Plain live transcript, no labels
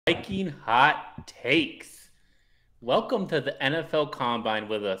Viking Hot Takes. Welcome to the NFL Combine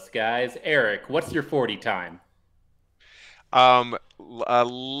with us, guys. Eric, what's your 40 time? A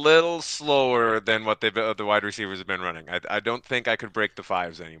little slower than what the wide receivers have been running. I don't think I could break the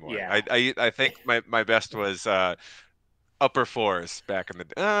fives anymore. Yeah. I think my best was upper fours back in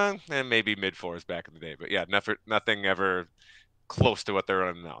the and maybe mid fours back in the day. But yeah, nothing ever close to what they're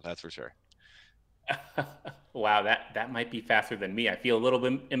running now. That's for sure. Wow, that might be faster than me. I feel a little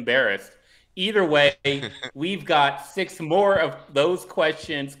bit embarrassed. Either way, we've got six more of those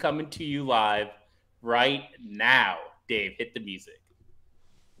questions coming to you live right now. Dave, hit the music.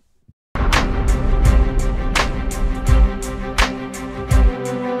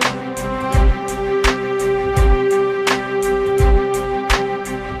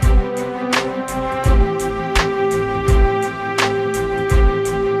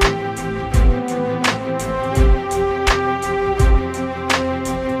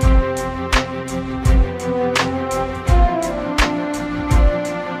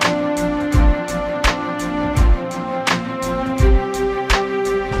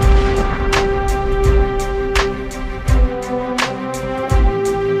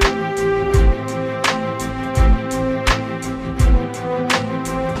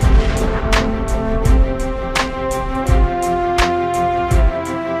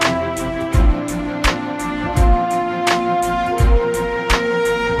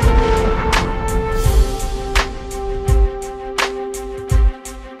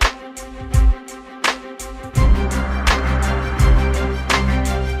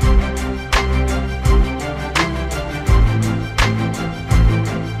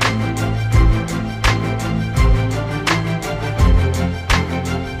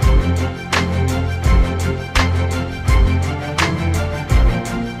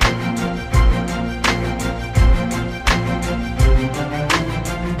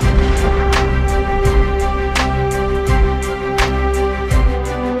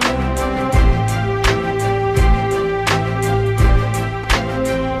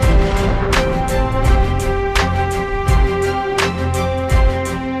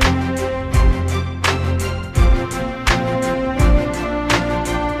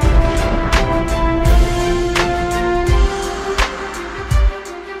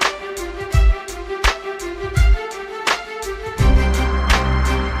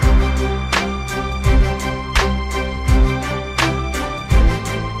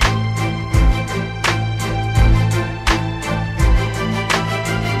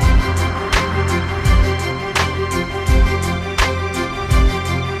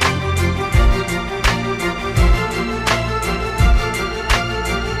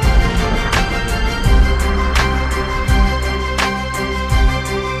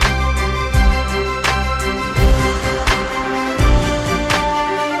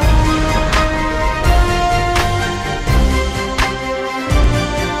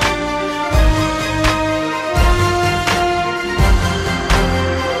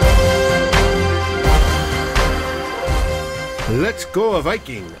 Let's go a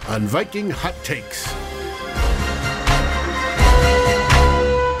Viking on Viking Hot Takes.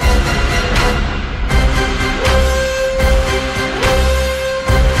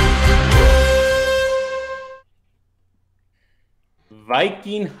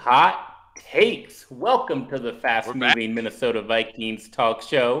 Viking Hot Takes. Welcome to the We're back. fast-moving Minnesota Vikings talk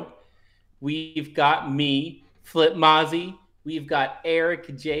show. We've got me, Flip Mazzi. We've got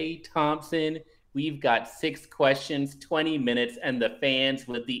Eric J. Thompson. We've got 6 questions, 20 minutes, and the fans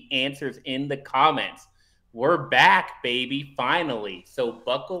with the answers in the comments. We're back, baby, finally. So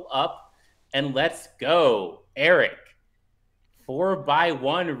buckle up and let's go. Eric,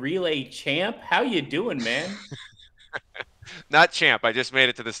 4x1 relay champ. How you doing, man? Not champ. I just made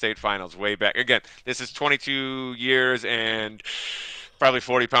it to the state finals way back. Again, this is 22 years and probably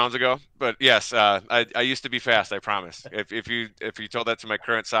 40 pounds ago. But yes, I used to be fast. I promise. If you told that to my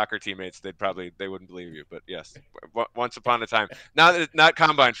current soccer teammates, they wouldn't believe you. But yes, once upon a time, not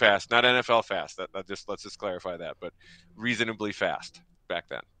combine fast, not NFL fast. Let's just clarify that. But reasonably fast back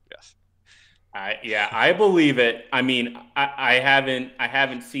then. Yes. I believe it. I mean, I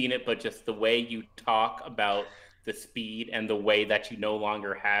haven't seen it, but just the way you talk about the speed and the way that you no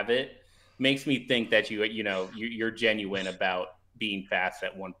longer have it makes me think that you're genuine about being fast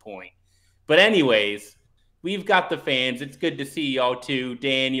at one point. But anyways, we've got the fans. It's good to see y'all too.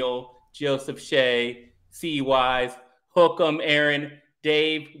 Daniel, Joseph Shea, C Wise, Hookem, Aaron,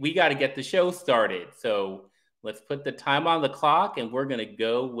 Dave. We got to get the show started. So let's put the time on the clock and we're going to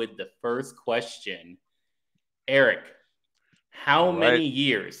go with the first question. Eric, how All right. many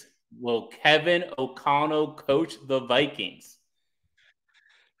years will Kevin O'Connell coach the Vikings?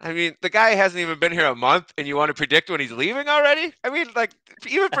 I mean, the guy hasn't even been here a month, and you want to predict when he's leaving already? I mean, like,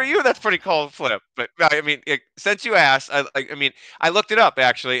 even for you, that's pretty cold flip. But I mean, since you asked, I mean, I looked it up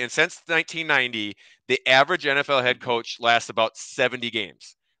actually, and since 1990, the average NFL head coach lasts about 70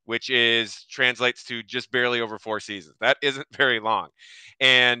 games, which is translates to just barely over 4 seasons. That isn't very long,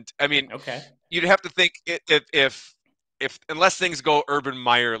 and I mean, Okay. you'd have to think if unless things go Urban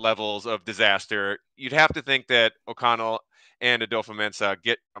Meyer levels of disaster, you'd have to think that O'Connell and Adofo-Mensah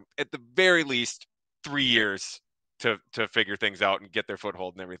get at the very least 3 years to figure things out and get their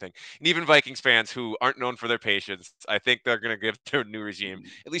foothold and everything. And even Vikings fans who aren't known for their patience, I think they're going to give their new regime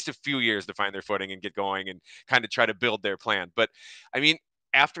at least a few years to find their footing and get going and kind of try to build their plan. But I mean,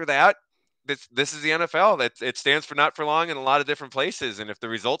 after that, this is the NFL. That it stands for not for long in a lot of different places. And if the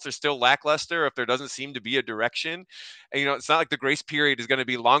results are still lackluster, if there doesn't seem to be a direction, it's not like the grace period is going to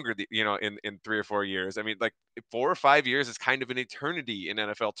be longer, in 3 or 4 years. I mean, like 4 or 5 years is kind of an eternity in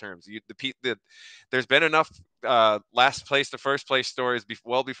NFL terms. There's been enough last place to first place stories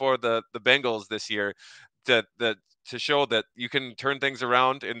well before the Bengals this year to show that you can turn things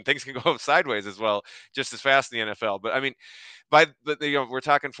around and things can go sideways as well, just as fast in the NFL. But I mean, we're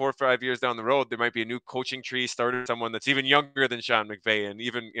talking 4 or 5 years down the road, there might be a new coaching tree started, someone that's even younger than Sean McVay and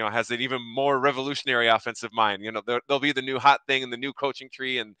even has an even more revolutionary offensive mind. There'll be the new hot thing in the new coaching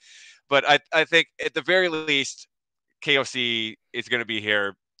tree. But I think at the very least, KOC is going to be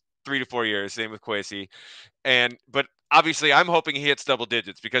here 3 to 4 years. Same with Kwesi. But obviously I'm hoping he hits double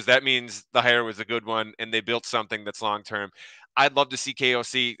digits because that means the hire was a good one and they built something that's long term. I'd love to see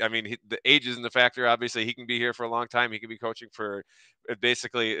KOC. I mean, the age isn't the factor. Obviously, he can be here for a long time. He can be coaching for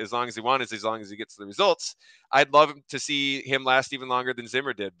basically as long as he wants, as long as he gets the results. I'd love to see him last even longer than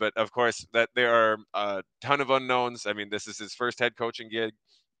Zimmer did. But of course, that there are a ton of unknowns. I mean, this is his first head coaching gig.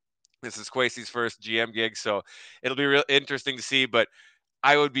 This is Kwesi's first GM gig, so it'll be real interesting to see. But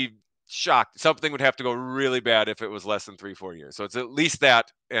I would be shocked. Something would have to go really bad if it was less than 3 or 4 years. So it's at least that.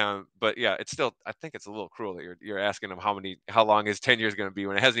 But yeah, it's still. I think it's a little cruel that you're asking him how long his tenure is going to be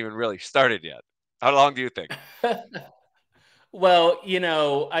when it hasn't even really started yet. How long do you think? Well,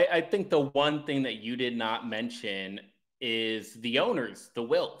 I think the one thing that you did not mention is the owners, the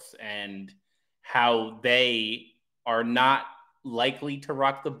Wilfs, and how they are not likely to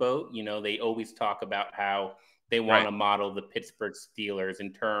rock the boat. They always talk about how they want Right. to model the Pittsburgh Steelers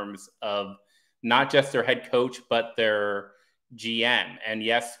in terms of not just their head coach, but their GM. And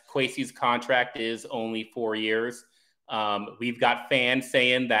yes, Kwesi's contract is only 4 years. We've got fans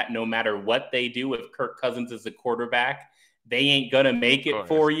saying that no matter what they do, if Kirk Cousins is the quarterback, they ain't going to make Of it course.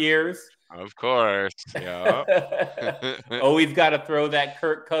 4 years. Of course. Yeah. Always got to throw that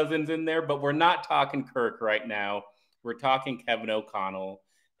Kirk Cousins in there, but we're not talking Kirk right now. We're talking Kevin O'Connell.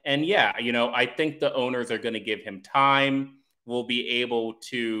 And yeah, I think the owners are going to give him time. We'll be able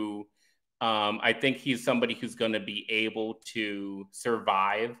to, I think he's somebody who's going to be able to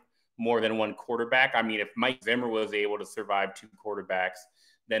survive more than one quarterback. I mean, if Mike Zimmer was able to survive two quarterbacks,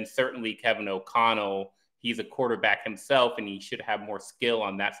 then certainly Kevin O'Connell, he's a quarterback himself and he should have more skill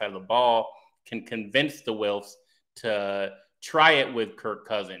on that side of the ball, can convince the Wilfs to try it with Kirk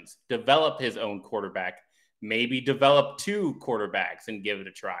Cousins, develop his own quarterback, maybe develop two quarterbacks and give it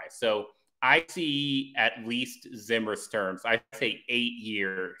a try. So I see at least Zimmer's terms. I say 8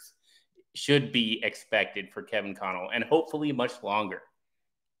 years should be expected for Kevin Connell and hopefully much longer.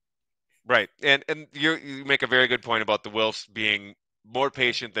 Right. And you make a very good point about the Wilfs being more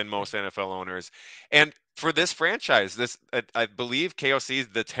patient than most NFL owners. And for this franchise, I believe KOC is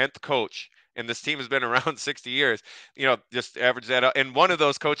the 10th coach, and this team has been around 60 years. Just average that out. And one of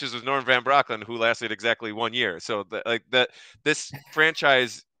those coaches was Norm Van Brocklin, who lasted exactly 1 year. So this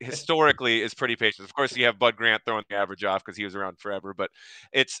franchise historically is pretty patient. Of course, you have Bud Grant throwing the average off because he was around forever. But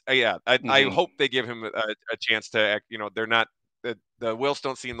it's I hope they give him a chance to act. They're not. The Wilfs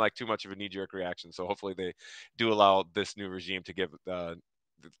don't seem like too much of a knee-jerk reaction, so hopefully they do allow this new regime to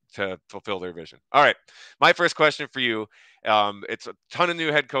to fulfill their vision. All right, my first question for you: it's a ton of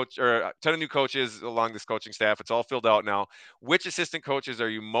new head coach or a ton of new coaches along this coaching staff. It's all filled out now. Which assistant coaches are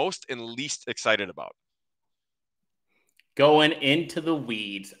you most and least excited about? Going into the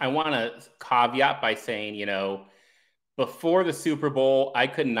weeds, I want to caveat by saying, before the Super Bowl, I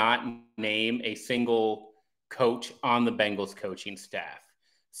could not name a single coach on the Bengals coaching staff.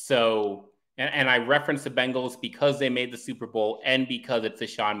 So, and I reference the Bengals because they made the Super Bowl and because it's a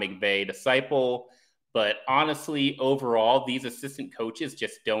Sean McVay disciple. But honestly, overall, these assistant coaches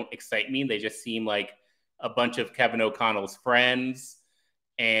just don't excite me. They just seem like a bunch of Kevin O'Connell's friends.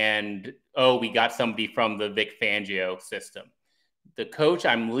 And, we got somebody from the Vic Fangio system. The coach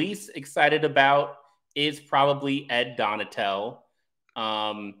I'm least excited about is probably Ed Donatel.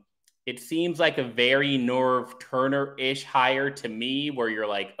 It seems like a very Norv Turner-ish hire to me, where you're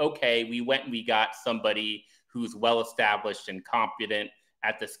like, okay, we went and we got somebody who's well-established and competent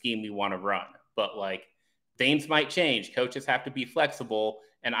at the scheme we want to run. But like, things might change. Coaches have to be flexible.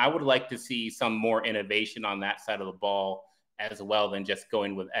 And I would like to see some more innovation on that side of the ball as well than just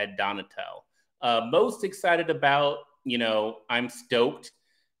going with Ed Donatel. Most excited about, I'm stoked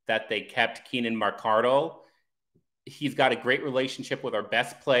that they kept Keenan McCardle. He's got a great relationship with our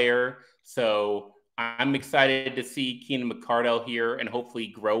best player. So I'm excited to see Keenan McCardle here and hopefully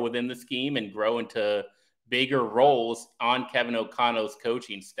grow within the scheme and grow into bigger roles on Kevin O'Connell's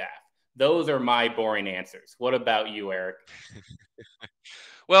coaching staff. Those are my boring answers. What about you, Eric?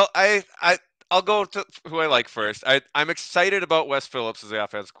 Well, I'll go to who I like first. I'm excited about Wes Phillips as the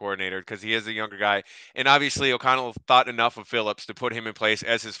offense coordinator because he is a younger guy, and obviously O'Connell thought enough of Phillips to put him in place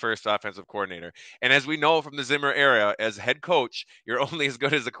as his first offensive coordinator. And as we know from the Zimmer era, as head coach, you're only as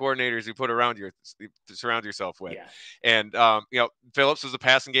good as the coordinators you put around you to surround yourself with. Yeah. And Phillips was a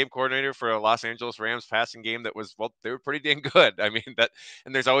passing game coordinator for a Los Angeles Rams passing game that was, well, they were pretty dang good. I mean that,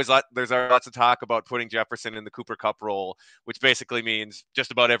 and there's lots of talk about putting Jefferson in the Cooper Kupp role, which basically means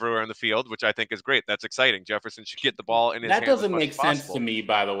just about everywhere in the field, which I think is great. That's exciting. Jefferson should get the ball in his That hands as doesn't much make as sense to possible. me,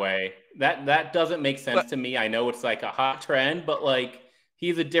 by the way. That doesn't make sense But to me. I know it's like a hot trend, but like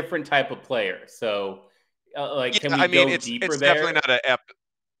he's a different type of player. So, like, yeah, can we I mean, go deeper it's definitely there? not a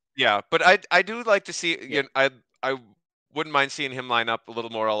yeah, but I do like to see, Yeah. I wouldn't mind seeing him line up a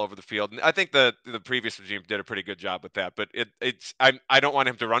little more all over the field. And I think the previous regime did a pretty good job with that. But I don't want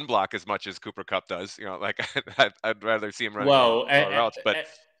him to run block as much as Cooper Kupp does. Like I'd rather see him running Well, more routes. But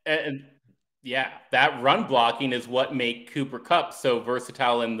and yeah, that run blocking is what make Cooper Kupp so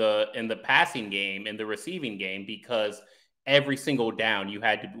versatile in the passing game, in the receiving game, because every single down you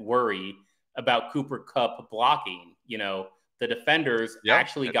had to worry about Cooper Kupp blocking. The defenders yeah,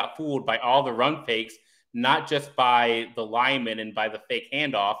 actually got fooled by all the run fakes, not just by the lineman and by the fake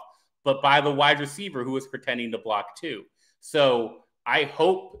handoff, but by the wide receiver who was pretending to block too. So I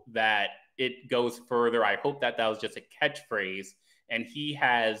hope that it goes further. I hope that was just a catchphrase and he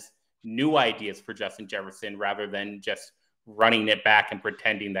has new ideas for Justin Jefferson rather than just running it back and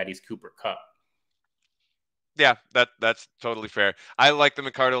pretending that he's Cooper Kupp. yeah, that's totally fair. I like the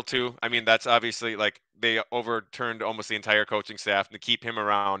McCardle too. I mean, that's obviously like they overturned almost the entire coaching staff, and to keep him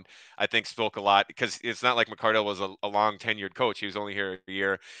around, I think spoke a lot because it's not like McCardle was a long tenured coach. He was only here a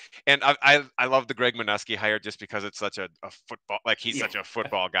year, and I love the Greg Minuski hire just because it's such a football, like he's Yeah. such a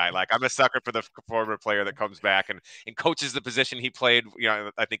football guy. Like I'm a sucker for the former player that comes back and coaches the position he played.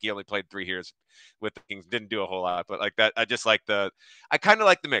 I think he only played 3 years with the Kings, didn't do a whole lot, but like that, I kind of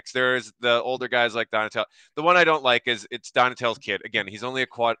like the mix. There's the older guys like Donatel. The one I don't like is it's Donatel's kid. Again, he's only a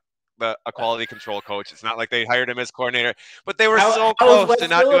quality control coach. It's not like they hired him as coordinator, but they were so How is close to Wes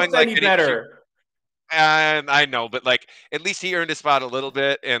not doing Phillips like any any. better? And I know, but like at least he earned his spot a little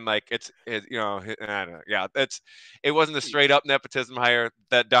bit, and like I don't know. Yeah, it wasn't a straight up nepotism hire.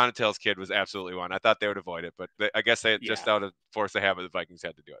 That Donatel's kid was absolutely one. I thought they would avoid it, but I guess they Yeah. just out of force of habit, the Vikings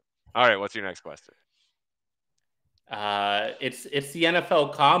had to do it. All right, what's your next question? It's the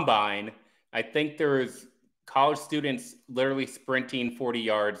NFL Combine. I think there's college students literally sprinting 40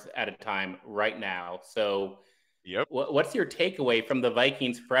 yards at a time right now. So, Yep. what's your takeaway from the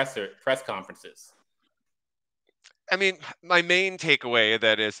Vikings press conferences? I mean, my main takeaway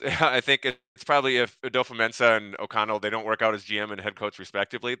that is, I think it's probably if Adofo-Mensah and O'Connell, they don't work out as GM and head coach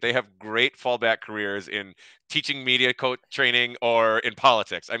respectively, they have great fallback careers in teaching media coach training or in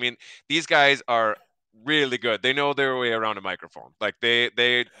politics. I mean, these guys are really good. They know their way around a microphone. Like they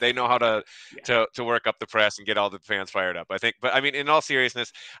know how to Yeah. to work up the press and get all the fans fired up. I think, but I mean, in all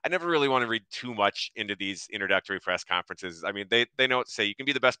seriousness, I never really want to read too much into these introductory press conferences. I mean, they know what to say. You can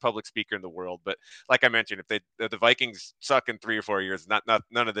be the best public speaker in the world, but like I mentioned, if the Vikings suck in 3 or 4 years,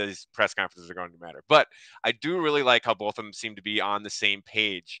 none of these press conferences are going to matter. But I do really like how both of them seem to be on the same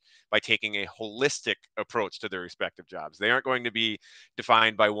page by taking a holistic approach to their respective jobs. They aren't going to be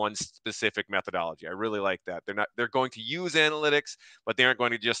defined by one specific methodology. I really like that. They're going to use analytics, but they aren't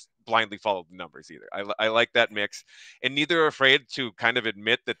going to just blindly follow the numbers either. I like that mix, and neither are afraid to kind of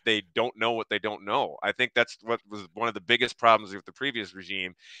admit that they don't know what they don't know. I think that's what was one of the biggest problems with the previous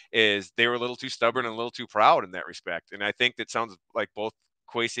regime is they were a little too stubborn and a little too proud in that respect. And I think that sounds like both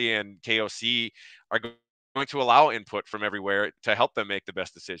Kwesi and KOC are going to allow input from everywhere to help them make the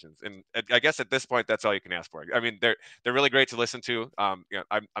best decisions. And I guess at this point, that's all you can ask for. I mean, they're really great to listen to. I'm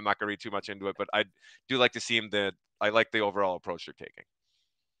not going to read too much into it, but I do like to see them. I like the overall approach they're taking.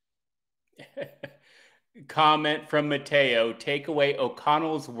 Comment from Mateo. Takeaway: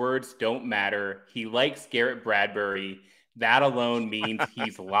 O'Connell's words don't matter. He likes Garrett Bradbury. that alone means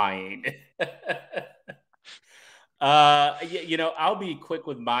he's lying. I'll be quick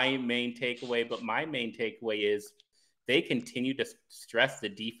with my main takeaway, but my main takeaway is they continue to stress the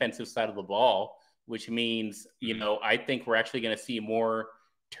defensive side of the ball, which means, I think we're actually going to see more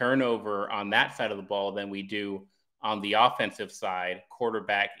turnover on that side of the ball than we do on the offensive side,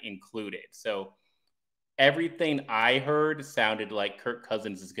 quarterback included. So everything I heard sounded like Kirk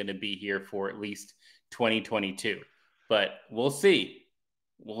Cousins is going to be here for at least 2022, but we'll see.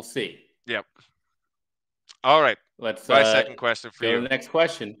 We'll see. Yep. All right. Let's My second question for go to you. the next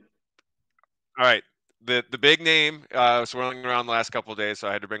question. All right. The big name swirling around the last couple of days, so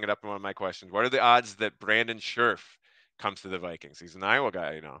I had to bring it up in one of my questions. What are the odds that Brandon Scherff comes to the Vikings? He's an Iowa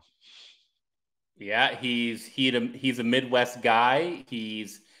guy, you know. Yeah, he's a Midwest guy.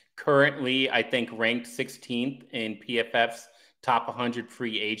 He's currently, I think, ranked 16th in PFF's top 100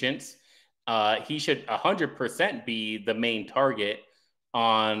 free agents. He should 100% be the main target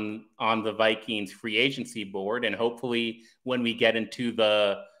on the Vikings free agency board, and hopefully, when we get into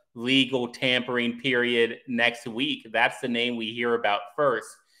the legal tampering period next week, that's the name we hear about first.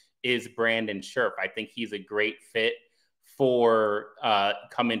 Is Brandon Scherff. I think he's a great fit for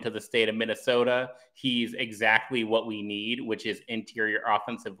coming to the state of Minnesota. He's exactly what we need, which is interior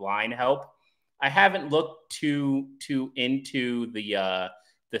offensive line help. I haven't looked too into the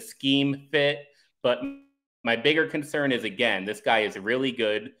scheme fit, but my bigger concern is, again, this guy is really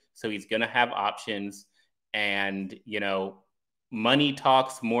good, so he's going to have options, and money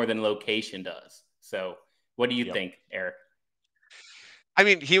talks more than location does. So, what do you think, Eric? I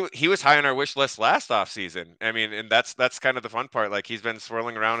mean, he was high on our wish list last offseason. I mean, and that's kind of the fun part. Like, he's been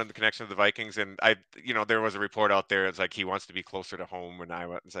swirling around in the connection to the Vikings, and there was a report out there. It's like he wants to be closer to home when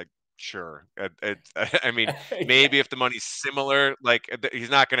Iowa. It's like, sure. I mean, maybe if the money's similar, like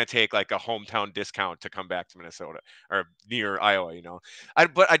he's not going to take like a hometown discount to come back to Minnesota or near Iowa,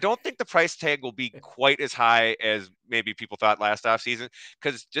 but I don't think the price tag will be quite as high as maybe people thought last offseason,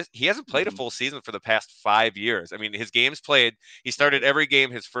 because just he hasn't played a full season for the past 5 years. I mean, his games played, he started every game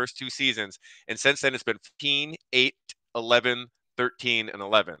his first 2 seasons, and since then it's been 15, 8, 11, 13, and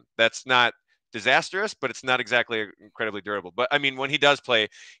 11. That's not disastrous, but it's not exactly incredibly durable. But I mean, when he does play,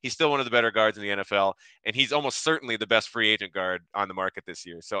 he's still one of the better guards in the NFL, and he's almost certainly the best free agent guard on the market this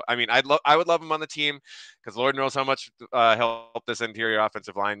year. So I mean, I would love him on the team, because Lord knows how much help this interior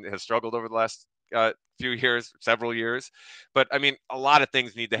offensive line has struggled over the last several years. But I mean, a lot of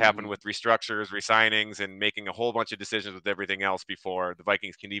things need to happen with restructures, resignings, and making a whole bunch of decisions with everything else before the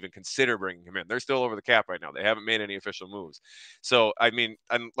Vikings can even consider bringing him in. They're still over the cap right now. They haven't made any official moves. So I mean,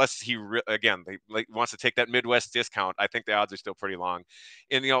 unless he wants to take that Midwest discount, I think the odds are still pretty long.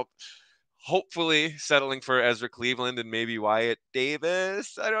 And hopefully settling for Ezra Cleveland and maybe Wyatt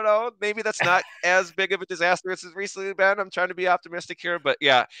Davis. I don't know. Maybe that's not as big of a disaster as it's recently been. I'm trying to be optimistic here, but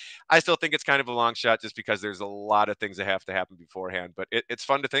yeah, I still think it's kind of a long shot just because there's a lot of things that have to happen beforehand. But it's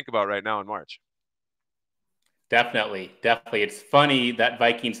fun to think about right now in March. Definitely. It's funny that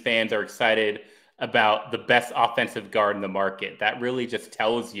Vikings fans are excited about the best offensive guard in the market. That really just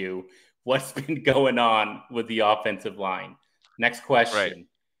tells you what's been going on with the offensive line. Next question. Right.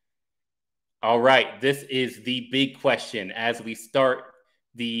 All right, this is the big question as we start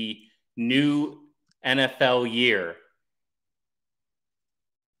the new NFL year.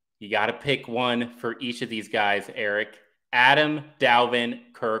 You got to pick one for each of these guys, Eric. Adam, Dalvin,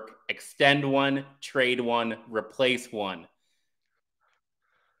 Kirk, extend one, trade one, replace one.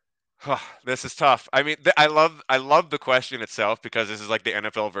 This is tough. I mean, I love the question itself, because this is like the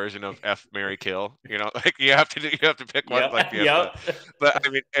NFL version of F, Marry, Kill. Like you have to pick one. Yep. Like but I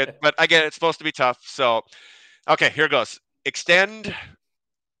mean, but again, it's supposed to be tough. So, okay, here goes. Extend.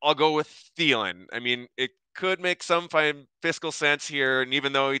 I'll go with Thielen. I mean, it could make some fine fiscal sense here, and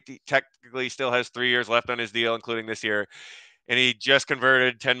even though he technically still has 3 years left on his deal, including this year, and he just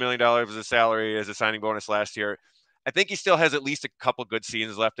converted $10 million of his salary as a signing bonus last year, I think he still has at least a couple good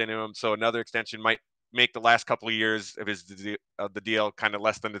seasons left in him. So another extension might make the last couple of years of the deal kind of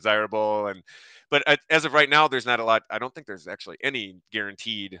less than desirable. But as of right now, there's not a lot. I don't think there's actually any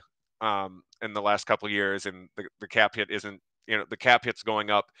guaranteed in the last couple of years, and the cap hit isn't. The cap hit's going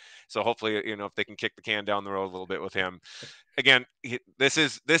up. So hopefully, if they can kick the can down the road a little bit with him. Again, this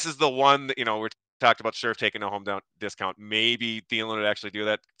is the one that, we're talked about Scherff taking a home down discount. Maybe Thielen would actually do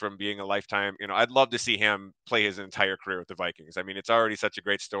that from being a lifetime. I'd love to see him play his entire career with the Vikings. I mean, it's already such a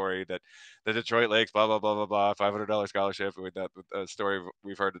great story that the Detroit Lakes, blah, blah, blah, blah, blah, $500 scholarship. With that story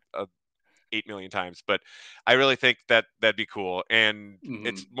we've heard 8 million times. But I really think that that'd be cool. And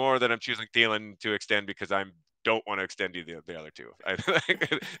it's more that I'm choosing Thielen to extend because I'm don't want to extend you the other two.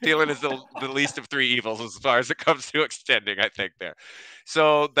 Thielen is the least of three evils as far as it comes to extending, I think there.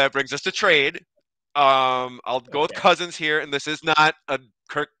 So that brings us to trade. I'll go with Okay. Cousins here, and this is not a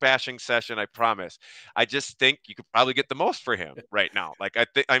Kirk bashing session, I promise. I just think you could probably get the most for him right now. Like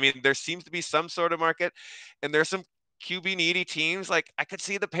I mean, there seems to be some sort of market, and there's some QB needy teams. Like I could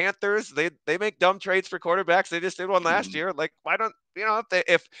see the Panthers. They make dumb trades for quarterbacks. They just did one last year. Like why don't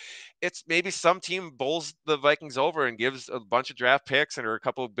if it's maybe some team bowls the Vikings over and gives a bunch of draft picks and or a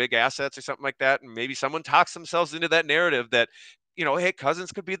couple of big assets or something like that, and maybe someone talks themselves into that narrative that hey,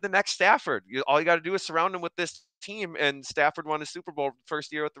 Cousins could be the next Stafford. All you got to do is surround him with this team. And Stafford won his Super Bowl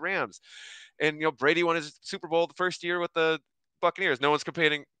first year with the Rams, and Brady won his Super Bowl the first year with the Buccaneers. No one's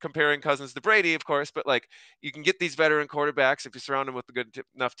comparing Cousins to Brady, of course, but like you can get these veteran quarterbacks if you surround them with a good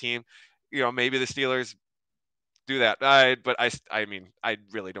enough team. Maybe the Steelers do that. I mean, I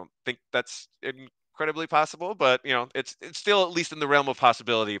really don't think that's incredibly possible, but it's still at least in the realm of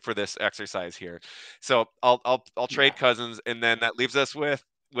possibility for this exercise here. So I'll Yeah. trade Cousins, and then that leaves us with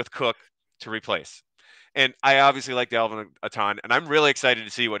Cook to replace. And I obviously like Dalvin a ton, and I'm really excited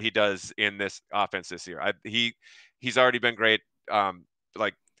to see what he does in this offense this year. He's already been great.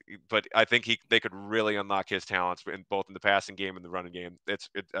 Like, but I think they could really unlock his talents in both in the passing game and the running game. It's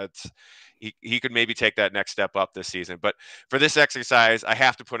he could maybe take that next step up this season. But for this exercise, I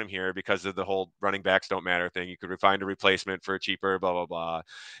have to put him here because of the whole running backs don't matter thing. You could find a replacement for cheaper, blah blah blah,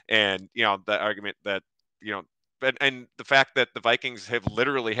 and the argument that and the fact that the Vikings have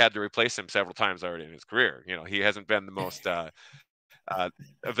literally had to replace him several times already in his career. He hasn't been the most uh,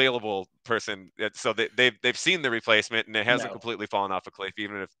 available person. So they've seen the replacement, and it hasn't No. completely fallen off a cliff.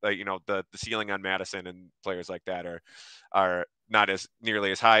 Even if the ceiling on Madison and players like that are not as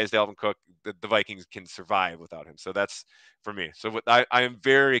nearly as high as Dalvin Cook, the Vikings can survive without him. So that's for me. So I am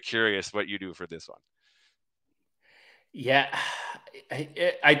very curious what you do for this one. Yeah,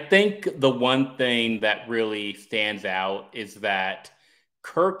 I think the one thing that really stands out is that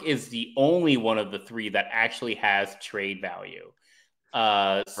Kirk is the only one of the three that actually has trade value.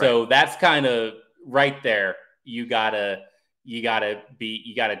 Right. So that's kind of right there. You gotta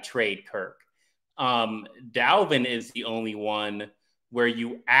trade Kirk. Dalvin is the only one where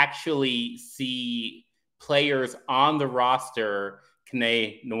you actually see players on the roster,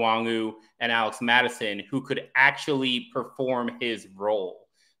 Kene Nwangu and Alex Madison, who could actually perform his role.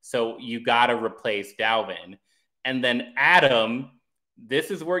 So you got to replace Dalvin. And then Adam,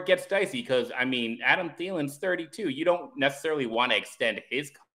 this is where it gets dicey because, I mean, Adam Thielen's 32. You don't necessarily want to extend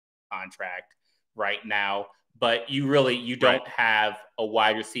his contract right now, but you Right. don't have a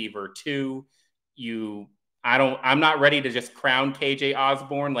wide receiver too. I'm not ready to just crown KJ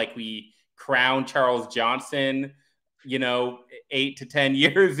Osborne like we crowned Charles Johnson, 8 to 10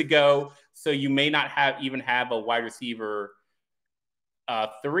 years ago. So you may not have a wide receiver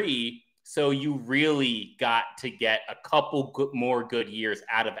three. So you really got to get a couple more good years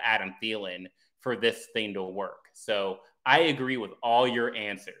out of Adam Thielen for this thing to work. So I agree with all your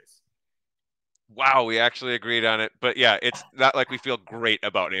answers. Wow, we actually agreed on it. But yeah, it's not like we feel great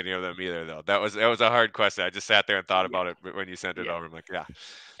about any of them either, though. That was a hard question. I just sat there and thought Yeah. about it when you sent it Yeah. over. I'm like, yeah.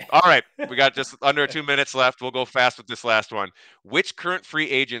 All right, we got just under 2 minutes left. We'll go fast with this last one. Which current free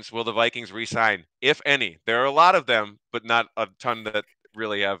agents will the Vikings re-sign, if any? There are a lot of them, but not a ton that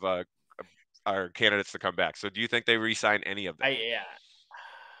really have are candidates to come back. So, do you think they re-sign any of them? Yeah.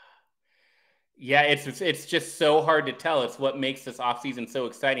 Yeah, it's just so hard to tell. It's what makes this offseason so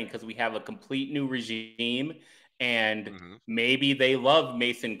exciting because we have a complete new regime, and Hmm. maybe they love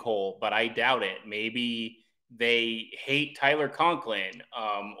Mason Cole, but I doubt it. Maybe they hate Tyler Conklin,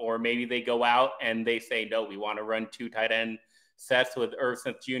 or maybe they go out and they say, no, we want to run two tight end sets with Irv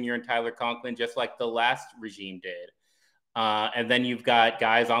Smith Jr. and Tyler Conklin, just like the last regime did. And then you've got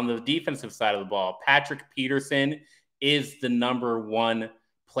guys on the defensive side of the ball. Patrick Peterson is the number one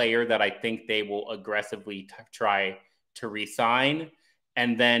player that I think they will aggressively try to resign.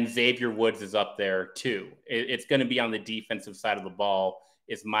 And then Xavier Woods is up there too. It's going to be on the defensive side of the ball,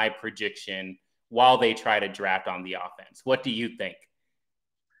 is my prediction, while they try to draft on the offense. What do you think?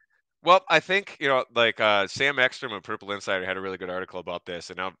 Well, I think, like Sam Ekstrom of Purple Insider had a really good article about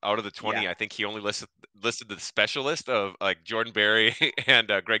this. And out of the Yeah. 20, I think he only listed the specialist of like Jordan Berry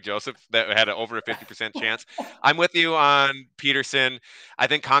and Greg Joseph that had over a 50% chance. I'm with you on Peterson. I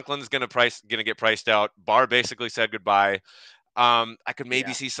think Conklin's gonna get priced out. Barr basically said goodbye. I could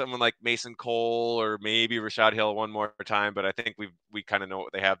maybe Yeah. see someone like Mason Cole or maybe Rashad Hill one more time, but I think we kind of know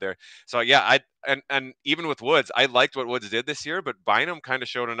what they have there. So yeah, and even with Woods, I liked what Woods did this year, but Bynum kind of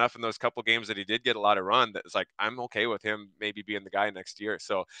showed enough in those couple games that he did get a lot of run that it's like I'm okay with him maybe being the guy next year.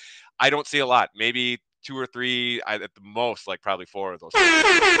 So I don't see a lot. Maybe 2 or 3, at the most, like probably 4 of those. All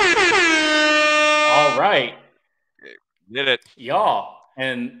right. Did it. Y'all.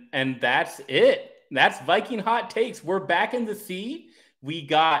 And that's it. That's Viking Hot Takes. We're back in the sea. We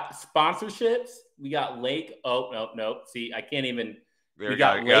got sponsorships. We got Lake. Oh, no. See, I can't even. We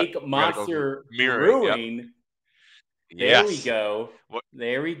got Lake Monster Brewing. There we go.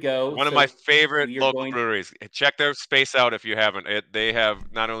 There we go. One of my favorite local breweries. Check their space out if you haven't. They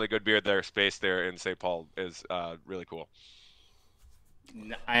have not only good beer, their space there in St. Paul is really cool.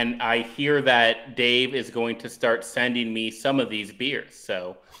 And I hear that Dave is going to start sending me some of these beers.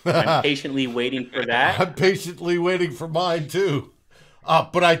 So I'm patiently waiting for that. I'm patiently waiting for mine too.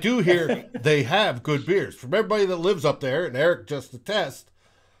 But I do hear they have good beers. From everybody that lives up there, and Eric just attests,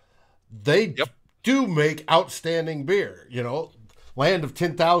 they do make outstanding beer. You know, land of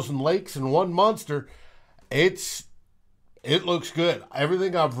 10,000 lakes and one monster. It looks good.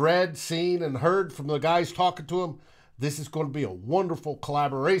 Everything I've read, seen, and heard from the guys talking to them, this is going to be a wonderful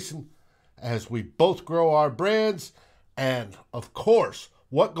collaboration as we both grow our brands. And, of course,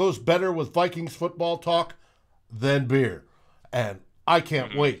 what goes better with Vikings football talk than beer? And I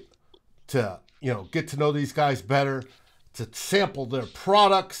can't wait to, get to know these guys better, to sample their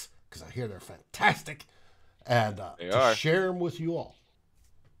products, because I hear they're fantastic, and to share them with you all.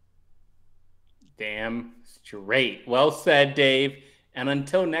 Damn straight. Well said, Dave. And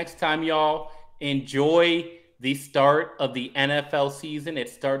until next time, y'all, enjoy the start of the NFL season. It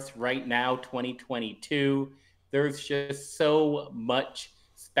starts right now, 2022. There's just so much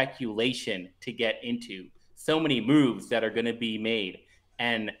speculation to get into. So many moves that are going to be made.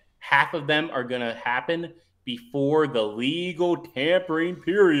 And half of them are going to happen before the legal tampering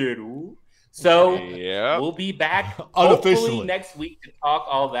period. Ooh. So we'll be back hopefully next week to talk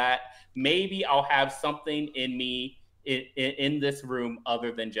all that. Maybe I'll have something in me in this room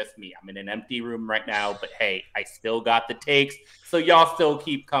other than just me. I'm in an empty room right now, but hey, I still got the takes. So y'all still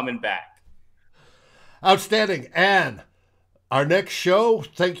keep coming back. Outstanding. And our next show,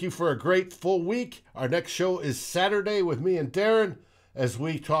 thank you for a great full week. Our next show is Saturday with me and Darren as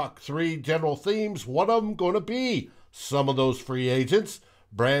we talk 3 general themes. One of them going to be some of those free agents.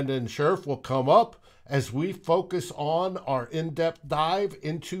 Brandon Scherff will come up as we focus on our in-depth dive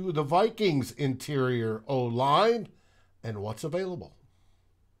into the Vikings interior O-line and what's available.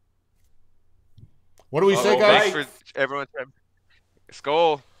 What do we say, guys? Thanks for everyone.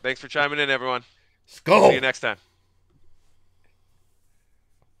 Skol. Thanks for chiming in, everyone. Skol. See you next time.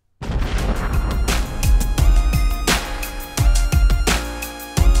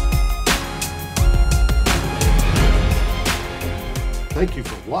 Thank you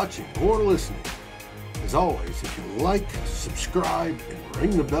for watching or listening. As always, if you like, subscribe, and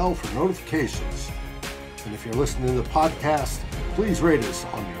ring the bell for notifications. And if you're listening to the podcast, please rate us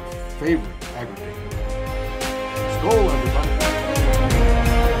on your favorite aggregator. Skol, everybody.